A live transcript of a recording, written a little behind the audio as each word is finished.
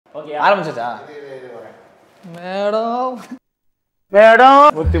Okay ஆரம்பிச்சா madam madam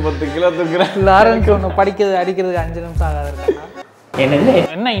 110 kilo தூக்குறேன் எல்லாரும் ஒன்று படிக்கிறது அடிக்கிறதுக்கு 5 நிமிஷம் ஆகாது இருக்கா என்னது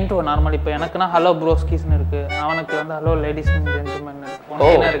என்ன இன்ட்ரோ நார்மல் இப்போ எனக்குன்னா ஹலோ ப்ரோஸ்கிஸ்னு இருக்கு அவனுக்கு வந்து ஹலோ லேடிஸ் அண்ட் ஜென்டில்மேன்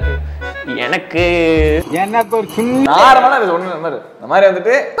என்ன இருக்கு எனக்கு ஒரு சின்ன நார்மலா இது ஒண்ணு இந்த மாதிரி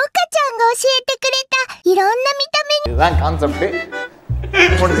வந்துட்டு இதுதான் கான்செப்ட்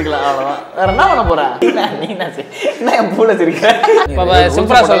முடிச்சுக்கலாம் அவ்வளவுதான் வேற என்ன பண்ண போறேன் நீ என்ன என் பூல சிரிக்கிற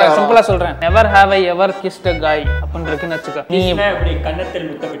சிம்பிளா சொல்றேன் never have I ever kissed a guy அப்படின்னு இருக்குன்னு வச்சுக்க நீ எப்படி கன்னத்தில்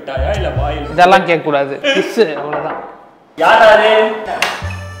முத்த விட்டாயா இல்ல வாயில் இதெல்லாம் கேட்க கூடாது கிஸ் அவ்வளவுதான் யாராரு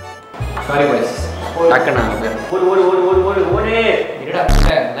சாரி பாய்ஸ் டக்கனா ஓடு இருடா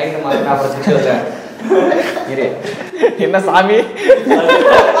லைட் மார்க் அப்புறம் செஞ்சல இரு என்ன சாமி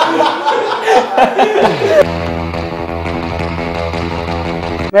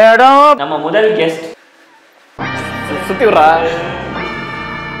மேடம் நம்ம முதல் கெஸ்ட் சுத்தி விடுறா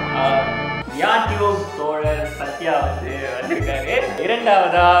யூடியூப் தோழர் சத்யா வந்திருக்காரு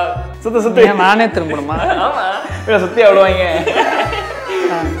இரண்டாவதா சுத்தி நானே திரும்பணுமா ஆமா சுத்தி விடுவாங்க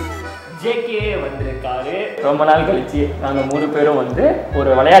ஜேகே வந்திருக்காரு ரொம்ப நாள் கழிச்சு நாங்க 3 பேரும் வந்து ஒரு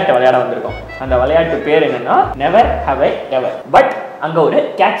விளையாட்டு விளையாட வந்திருக்கோம் அந்த விளையாட்டு பேர் என்னன்னா never have I ever but அங்க ஒரு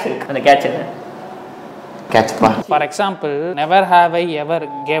கேட்ச் இருக்கு அந்த கேட்ச் என்ன கேட்ச்பா for example never have I ever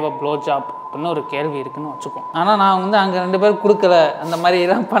gave a flow job அப்படின்னு ஒரு கேள்வி இருக்குன்னு வச்சுக்கோம் ஆனால் நான் வந்து அங்கே 2 பேரும் கொடுக்கல அந்த மாதிரி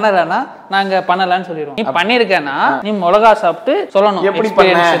எல்லாம் பண்ணலைன்னா நாங்கள் பண்ணலான்னு சொல்லிடுவோம் நீ பண்ணியிருக்கேன்னா நீ மிளகா சாப்பிட்டு சொல்லணும் எப்படி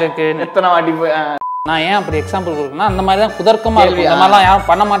இருக்கு எத்தனை வாட்டி நான் ஏன் அப்படி எக்ஸாம்பிள் கொடுக்குறேன்னா அந்த மாதிரி தான் குதர்க்கமாக இருக்கும் இந்த மாதிரிலாம் யாரும்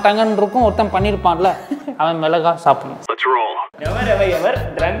பண்ண மாட்டாங்கன்னு இருக்கும் ஒருத்தன் பண்ணியிருப்பான்ல அவன் மிளகா சாப்பிடணும் never have I ever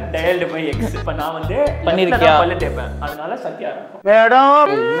trunk dialled by X இப்போ நான் வந்து பண்ணிருக்கியா பல்லு தேய்ப்பேன் அதனால சத்யா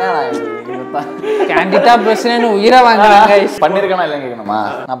மேடம் என்னடா கேண்டிடா பிரசிடென்ட் உயிரை வாங்குறாங்க பண்ணிருக்கேனா இல்லைன்னு கேட்கணுமா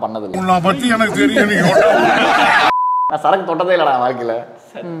நான் பண்ணதில்லை உன்னை பத்தி எனக்கு தெரியும் நான் சரக்கு தொட்டதே இல்லடா வாழ்க்கையில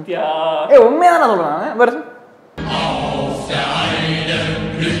சத்யா உண்மையா நான் சொல்றேன்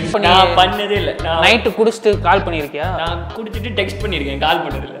நான் பண்ணதே இல்லை நான் நைட்டு குடிச்சிட்டு கால் பண்ணியிருக்கியா நான் குடிச்சிட்டு டெக்ஸ்ட் பண்ணியிருக்கேன் கால்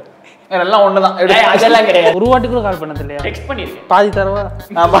பண்ணது இல்லை எல்லாம் ஒண்ணுதான் அதெல்லாம் கிடையாது ஒரு வாட்டி கூட கால் பண்ணது இல்லையா டெக்ஸ்ட் பண்ணியிருக்கேன் பாதி தரவா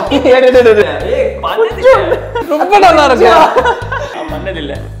நான் ரொம்ப நல்லா இருக்கு நான்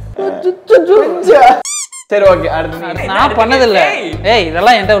பண்ணதில்லை சரி ஓகே அடுத்து நான் பண்ணதில்லை ஏய்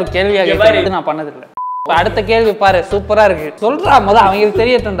இதெல்லாம் என்கிட்ட ஒரு கேள்வியா கேட்கறது நான் பண்ணதில்லை இப்போ அடுத்த கேள்வி பாரு சூப்பரா இருக்கு சொல்றா முதல்ல அவங்களுக்கு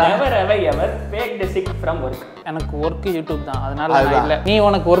தெரியட்டும்டா never have I ever fact sick from work எனக்கு ஒர்க் யூடியூப் தான் அதனால நான் இல்ல நீ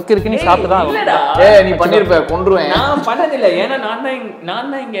உனக்கு ஒர்க் இருக்கு நீ சாப்பிட்டு தான் இல்லடா நீ பண்ணிருப்ப கொன்றுவேன் நான் பண்ணதில்லை ஏன்னா நான்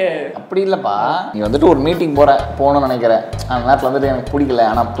தான் இங்க அப்படி இல்லப்பா நீ வந்துட்டு ஒரு மீட்டிங் போகணும்னு நினைக்கிறேன் அந்த நேரத்தில் வந்துட்டு எனக்கு பிடிக்கல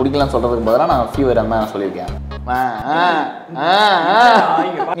ஆனா பிடிக்கலன்னு சொல்றதுக்கு பதிலாக நான் ஃபீவர் அந்த நான் சொல்லியிருக்கேன்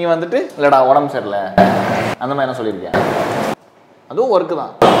நீ வந்துட்டு இல்லடா உடம்பு சரியில்லை அந்த மாதிரி நான் சொல்லியிருக்கேன் அதுவும் ஒர்க்கு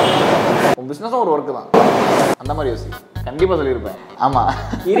தான் உன் பிஸ்னஸும் ஒரு ஒர்க்கு தான் அந்த மாதிரி யோசி கண்டிப்பா சொல்லியிருப்பேன் ஆமா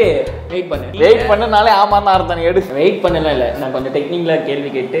இரு வெயிட் பண்ணனாலே ஆமான்னு அர்த்தம் நீ எடு வெயிட் பண்ணல இல்ல நான் கொஞ்சம் டெக்னிக்கலா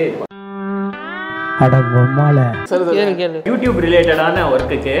கேள்வி கேட்டு யூடியூப் ரிலேட்டடான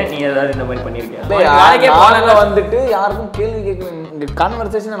ஒர்க்குக்கு நீ ஏதாவது இந்த மாதிரி பண்ணிருக்கியா வந்துட்டு யாருக்கும் கேள்வி கேட்கணும்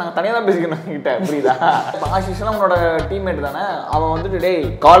கான்வர்சேஷன் நாங்க தனியா தான் பேசிக்கணும் கிட்ட புரியுதா ஆஷிஷ்லாம் உன்னோட டீம்மேட் தானே அவன் வந்துட்டு டேய்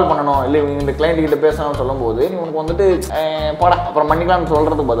கால் பண்ணணும் இல்லை இந்த கிளைண்ட் கிட்ட பேசணும்னு சொல்லும் போது நீ உனக்கு வந்துட்டு போடா அப்புறம் பண்ணிக்கலாம்னு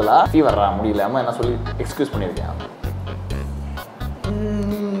சொல்றதுக்கு பதிலா ஃபீவர்ரா முடியலாம என்ன சொல்லி எக்ஸ்கியூஸ் பண்ணியிருக்கேன்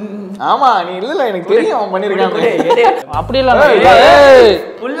ஆமா நீ இல்ல எனக்கு தெரியும் அவன் பண்ணிருக்கான் அப்படி இல்ல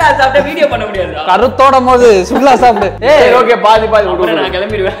ஃபுல்லா சாப்பிட்டா வீடியோ பண்ண முடியாது கருத்தோட போது ஃபுல்லா சாப்பிடு ஏய் ஓகே பாதி விடு நான்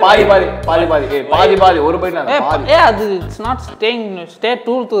கிளம்பிடுவேன் பாதி ஒரு பைட் நான் பாதி அது it's not stay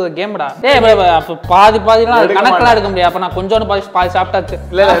tool to the கேம்டா அப்ப பாதிலாம் கணக்குல எடுக்க முடியாது அப்ப நான் கொஞ்சோண்டு பாதி சாப்பிட்டாச்சு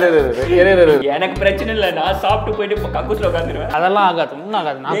இல்ல எனக்கு பிரச்சனை இல்ல நான் சாப்பிட்டு போயிட்டு கக்கூஸ்ல உட்கார்ந்துருவேன் அதெல்லாம் ஆகாது ஒண்ணும்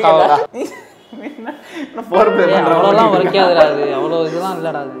ஆகாது நான் அவ்வளோலாம் வரைக்காதுடா அது அவ்வளோ இதெல்லாம்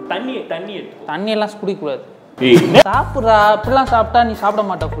இல்லடா அது தண்ணி எல்லாம் குடிக்கூடாது சாப்பிட்றா அப்படிலாம் சாப்பிட்டா நீ சாப்பிட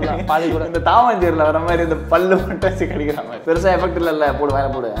மாட்டா ஃபுல்லா பாதி கூட இந்த தாமஞ்சேரியில் வர மாதிரி இந்த பல்லு மட்டும் கடிக்கிற மாதிரி பெருசா எஃபெக்ட் இல்லைல்ல போடு வேலை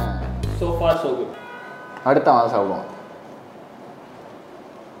போடு சோஃபா சோகு அடுத்த வாரம் சாப்பிடுவோம்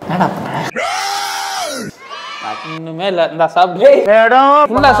இன்னுமே இல்லை இந்த சாப்பிடு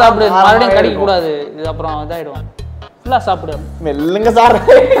ஃபுல்லா சாப்பிடு மறுபடியும் கடிக்க கூடாது இது அப்புறம் இதாயிடும் ஃபுல்லா சாப்பிடு மெல்லுங்க சார்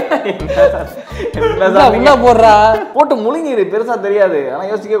உள்ள போடுறா போட்டு முழுங்கிடு பெருசா தெரியாது ஆனா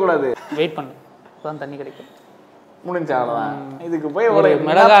யோசிக்க கூடாது வெயிட் பண்ணு அப்பதான் தண்ணி கிடைக்கும் முடிஞ்சா அவ்வளவுதான் இதுக்கு போய் ஒரு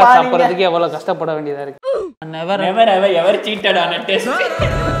மிளகாய் சாப்பிட்றதுக்கு எவ்வளவு கஷ்டப்பட வேண்டியதா இருக்கு never ever cheated on a test.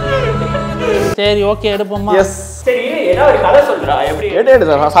 சரி ஓகே எடுப்போமா. எஸ் சரி ஏதாவது ஒரு கதை சொல்றா எப்படி? எடு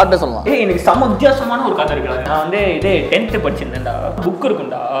சார் சாப்பிட்டே சொல்லலாம். எனக்கு செம வித்தியாசமான ஒரு கதை இருக்கு. நான் வந்து இதே 10th படிச்சிருந்தேன்டா. புக்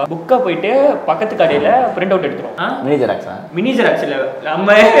இருக்கும்டா. புக்கை போயிட்டு பக்கத்து கடையில பிரிண்ட் அவுட் எடுத்துரும். மினி ஜெராக்ஸ் இல்ல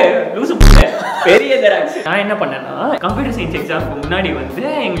நம்ம லூசு புள்ள பெரிய ஜெராக்ஸ். நான் என்ன பண்ணேன்னா கம்ப்யூட்டர் சயின்ஸ் எக்ஸாமுக்கு முன்னாடி வந்து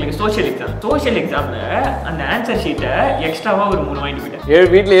எங்களுக்கு சோஷியல் எக்ஸாம்ல அந்த ஆன்சர் ஷீட்டை எக்ஸ்ட்ராவா ஒரு 3 வாங்கிட்டு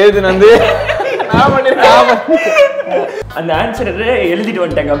போயிட்டேன். வீட்டுல எழுதுன்னு வந்து அந்த ஆன்சர் எழுதிட்டு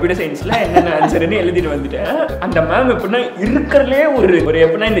வந்துட்டேன். கம்ப்யூட்டர் சயின்ஸ்ல என்னென்ன ஆன்சர்னு எழுதிட்டு வந்துட்டேன். அந்த மேம் எப்படின்னா இருக்கிறதுலே ஒரு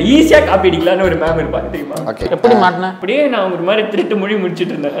எப்படின்னா இந்த ஈஸியா காப்பி அடிக்கலான்னு ஒரு மேம் இருப்பாங்க தெரியுமா? எப்படி மாட்டினேன்? அப்படியே நான் ஒரு மாதிரி திருட்டு மொழி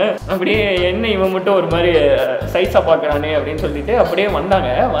முடிச்சுட்டு இருந்தேன். அப்படியே என்ன இவன் மட்டும் ஒரு மாதிரி சைஸா பாக்குறானே அப்படின்னு சொல்லிட்டு அப்படியே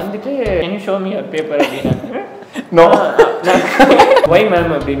வந்தாங்க. வந்துட்டு can you show me your paper அப்படின்னாங்க. நோ why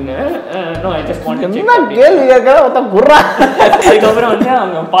ma'am அப்படின்னு no I just want to check. என்ன கேள்வி கேக்குற ஒருத்த குறா. அதுக்கப்புறம் வந்து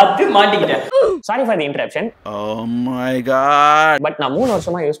அவங்க பார்த்து மாட்டிக்கிட்டேன். Sorry for the interruption. Oh my god. But நான் 3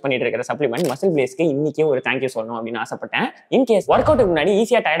 வருஷமா யூஸ் பண்ணிட்டு இருக்கிற சப்ளிமெண்ட் மசில் பிளேஸ்க்கு இன்னைக்கு ஒரு தேங்க்யூ சொல்லணும் அப்படின்னு ஆசைப்பட்டேன். இன் கேஸ் ஒர்க் அவுட்டுக்கு முன்னாடி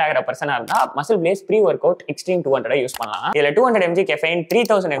ஈஸியா டயர்ட் ஆகிற பர்சனா இருந்தா muscle place pre work out extreme 200 use பண்ணலாம். இதுல 200 mg caffeine,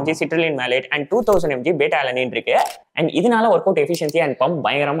 3000 mg citrulline malate and 2000 mg beta alanine இருக்கு. அண்ட் இதனால work out efficiency and pump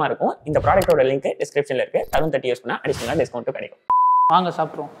பயங்கரமா இருக்கும். இந்த ப்ராடக்ட்டோட லிங்க் டிஸ்கிரிப்ஷன்ல இருக்கு. Tharun 30 யூஸ் பண்ணா அடிஷனலா டிஸ்கவுண்ட் கிடைக்கும். வாங்க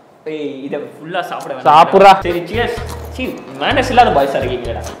சாப்பிடுறோம். இத ஃபுல்லா சாப்பிட வேண்டாம். சாப்பிடுறா. சரி cheers. சீ மேனஸ் இல்லாத பாய்ஸா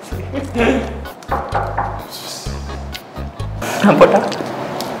இருக்கீங்கடா. போட்டா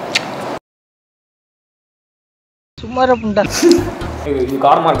சும்மா புண்டா. இது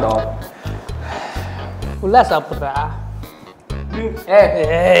காரமா இருக்கா? ஃபுல்லா சாப்பிடுறா.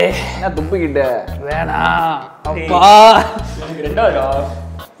 என்ன துப்பிக்கிட்ட? வேணாம் அப்பா. எனக்கு ரெண்டாவதுடா.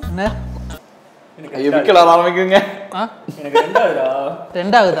 என்ன? ஐயோ விக்கல ஆரம்பிக்குங்க. எனக்கு ரெண்டாவதுடா.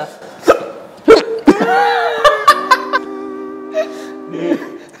 ரெண்டாவதா?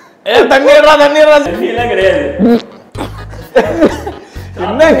 தண்ணீரா எல்லாம் கிடையாது.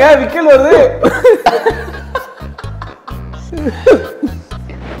 என்னங்க விக்கல் வருது?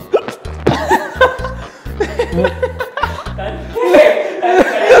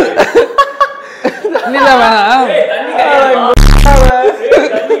 தண்ணில வேணாம்.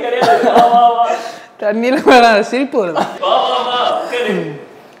 தண்ணில வேணாம். சிரிப்பு வருது.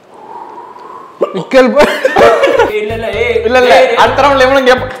 விக்கல் இல்ல அடுத்த ரவுண்ட்ல எவனும்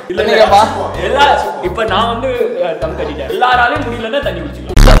கேப்பா. இப்ப நான் வந்து தம் கட்டிட்டேன். எல்லாராலையும் முடியலன்னா தண்ணி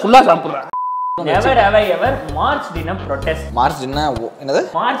குடிச்சுக்கலாம். ஃபுல்லா சாப்பிடுறா. Never have I ever marched in a protest. March என்ன என்னது?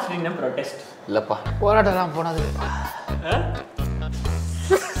 Marched in a protest. இல்லப்பா. போராட்டம் போனது.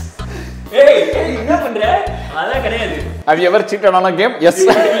 ஏய் என்ன பண்ற? அதெல்லாம் கிடையாது. Have you ever cheated on a game? Yes.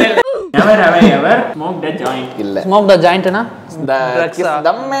 Never have I ever smoked a joint. இல்ல. Smoke the joint னா?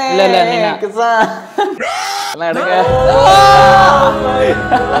 தம்மே. இல்ல நீங்க கிசா. எல்லாம் எடுங்க.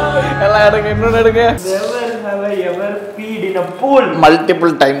 எல்லாம் எடுங்க இன்னும் எடுங்க. Never have I ever peed in a pool.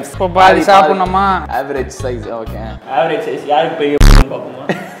 Multiple times. இப்போ பாதி சாப்பிடணுமா? Average size. Okay. Average size யாருக்கு பெரிய போன்னு பாப்போமா?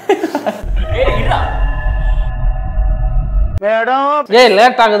 ஏய் இறா. மேடம். ஏய்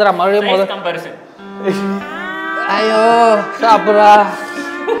லேட் ஆகுதுடா மறுபடியும் Size comparison. ஐயோ சாப்பிடுறா.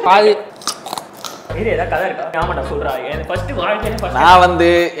 பாதி ஏதா கதை இருக்கா? ஆமாடா சொல்றா. எனக்கு ஃபர்ஸ்ட் வாழ்க்கையில ஃபர்ஸ்ட் நான் வந்து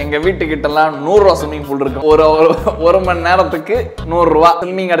எங்க வீட்டுக்கிட்ட எல்லாம் 100 ரூபா ஸ்விம்மிங் பூல் இருக்கும். ஒரு மணி நேரத்துக்கு 100 ரூபா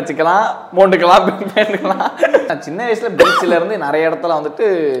ஸ்விம்மிங் அடிச்சுக்கலாம், மோண்டுக்கலாம், பேண்டுக்கலாம். நான் சின்ன வயசுல பீச்ல இருந்து நிறைய இடத்துல வந்துட்டு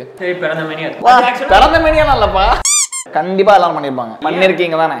சரி பிறந்த மணியா பிறந்த மணியா நல்லப்பா. கண்டிப்பா எல்லாரும் பண்ணிருப்பாங்க.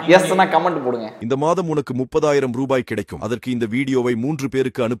 பண்ணிருக்கீங்க தானே? எஸ்னா கமெண்ட் போடுங்க. இந்த மாதம் உனக்கு 30,000 ரூபாய் கிடைக்கும். அதற்கு இந்த வீடியோவை 3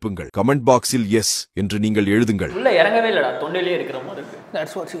 பேருக்கு அனுப்புங்கள். கமெண்ட் பாக்ஸில் எஸ் என்று நீங்கள் எழுதுங்கள். உள்ள இறங்கவே இல்லடா, தொண்டையிலே இருக்கிற மாதிரி இருக்கு.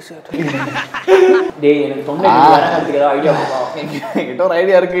 That's what she said. டேய் எனக்கு தொண்டையில இறங்கறதுக்கு ஐடியா கொடுப்பா. என்கிட்ட ஒரு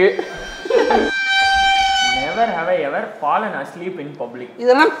ஐடியா இருக்கு. Never have I ever fallen asleep in public.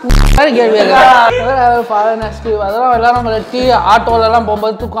 இதெல்லாம் மாதிரி கேள்வியா? fallen asleep அதெல்லாம் எல்லாரும் டீ ஆட்டோல எல்லாம்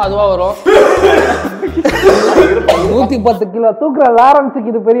போகும்போது தூக்கம் அதுவா வரும். 110 கிலோ தூக்குற லாரன்ஸுக்கு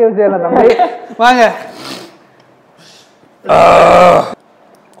இது பெரிய விஷயம் இல்லை தம்பி. வாங்க.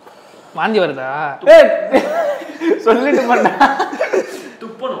 வாந்தி வருதா? சொல்லிட்டு பண்ணா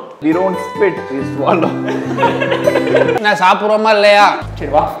துப்பணும். We don't spit, we swallow. நான் சாப்பிடுறோமா இல்லையா?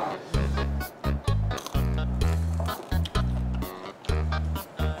 சரி வா.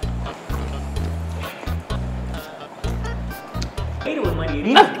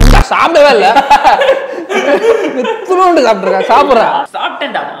 சாப்பிடவே இல்ல. துணுண்டு சாப்பிட்டுருக்கா. சாப்பிடுறா.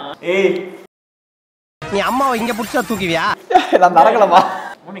 சாப்பிட்டேன்டா. ஏய் நீ அம்மாவை இங்க புடிச்சா தூக்குவியா? நான் தரக்கலப்பா.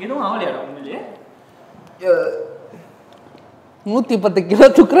 உனக்கு எதுவும் ஆவலையாடா உண்மையிலே? 110 கிலோ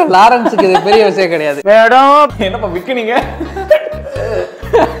தூக்குற லாரன்ஸுக்கு இது பெரிய விஷயம் கிடையாது. மேடம் என்னப்பா விக்குனீங்க?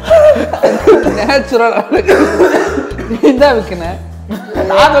 நேச்சுரல் நீதான் விக்குன.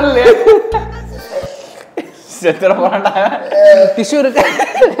 நான் சொல்லு. செத்துற போறான்டா. டிஷ்யூ இருக்கு.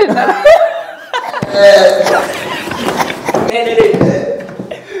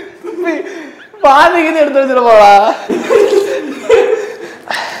 பாதிக்கு எடுத்து வச்சிட போறா.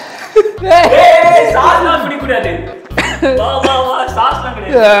 சாஸ்லாம் குடி கூடாது. வா வா வா சாஸ்லாம்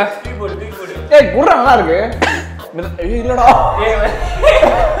கிடையாது. தூக்கி போடு தூக்கி போடு. ஏய் குர்ரா நல்லா இருக்கு. இல்லடா.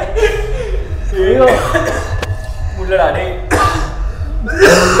 ஐயோ. முள்ளடா டேய்.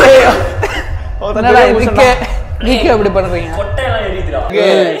 என்னடா இதுக்கே நீக்கே அப்படி பண்றீங்க? கொட்டை எல்லாம் எரியுதுடா.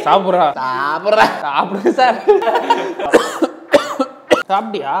 சாப்பிடுறா. சாப்பிடுறா. சாப்பிடுங்க சார்.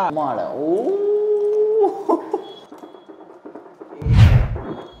 சாப்பிட்டியா? அம்மாடா. ஓ.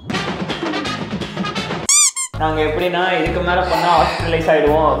 நாங்க எப்படின்னா இதுக்கு மேல பண்ணா ஹாஸ்பிட்டலைஸ்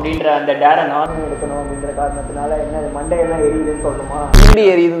ஆயிடுவோம் அப்படின்ற அந்த டேரை நானும் எடுக்கணும் அப்படின்ற காரணத்தினால என்ன மண்டையெல்லாம் எரியுதுன்னு சொல்லணுமா? குண்டி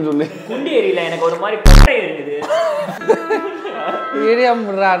எரியுதுன்னு சொல்லு. குண்டி எரியல, எனக்கு ஒரு மாதிரி கொட்டை இருக்குது.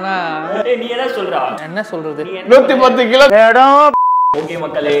 ஏரியாம்ன்றானா? நீ என்ன சொல்றா? என்ன சொல்றது? 110 கிலோ இடம். ஓகே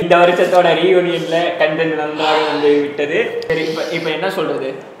மக்களே, இந்த வருஷத்தோட ரீயூனியன்ல கண்டென்ட் நன்றாக வந்து விட்டது. சரி இப்ப என்ன சொல்றது?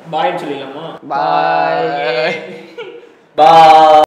 பாய்ன்னு சொல்லிடலாமா? பாய். பாய்.